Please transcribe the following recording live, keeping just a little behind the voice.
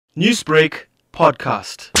Newsbreak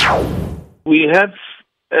Podcast. We have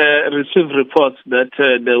received reports that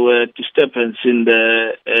there were disturbances in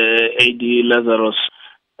the AD Lazarus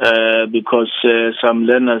because some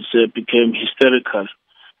learners became hysterical.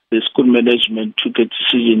 The school management took a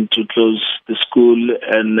decision to close the school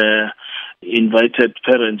and invited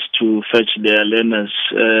parents to fetch their learners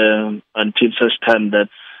until such time that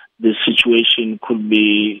the situation could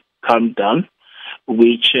be calmed down,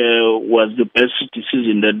 which was the best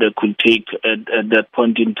decision that they could take at that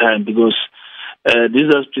point in time, because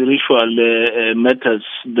these are spiritual matters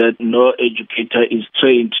that no educator is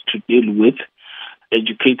trained to deal with.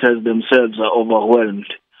 Educators themselves are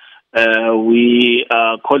overwhelmed. We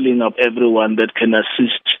are calling up everyone that can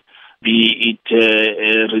assist, be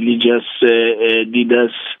it religious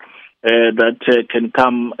leaders that can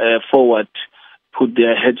come forward, put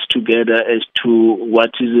their heads together as to what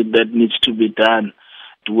is it that needs to be done,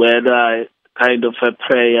 whether kind of a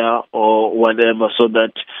prayer or whatever, so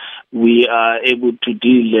that we are able to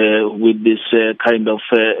deal with this kind of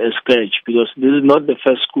scourge, because this is not the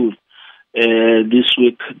first school this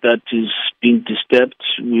week that is being disturbed.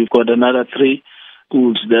 We've got another 3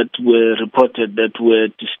 schools that were reported that were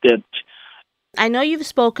disturbed. I know you've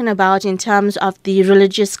spoken about in terms of the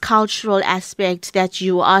religious cultural aspect that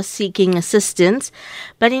you are seeking assistance,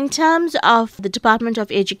 but in terms of the Department of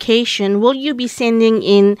Education, will you be sending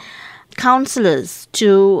in counselors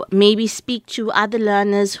to maybe speak to other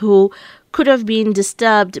learners who could have been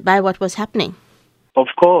disturbed by what was happening? Of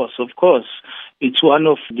course. It's one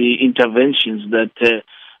of the interventions that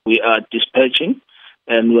we are dispatching,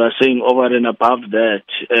 and we are saying over and above that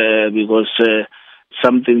because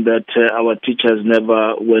something that our teachers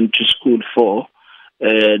never went to school for.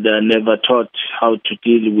 They're never taught how to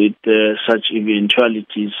deal with such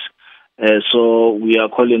eventualities. So we are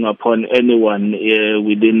calling upon anyone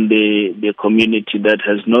within the community that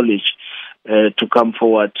has knowledge to come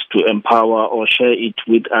forward to empower or share it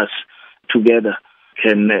with us together,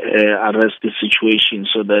 can arrest the situation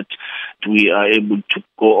so that we are able to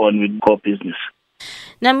go on with core business.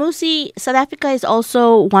 Now, Muzi, South Africa is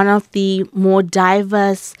also one of the more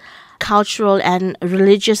diverse cultural and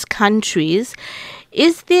religious countries.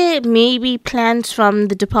 Is there maybe plans from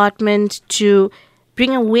the department to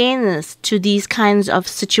bring awareness to these kinds of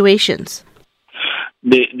situations?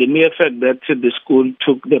 The mere fact that the school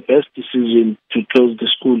took the best decision to close the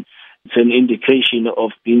school, it's an indication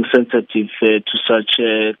of being sensitive to such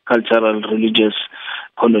cultural, religious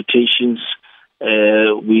connotations.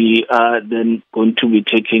 We are then going to be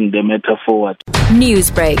taking the matter forward.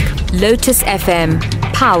 Newsbreak, Lotus FM,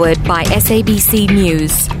 powered by SABC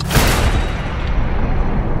News.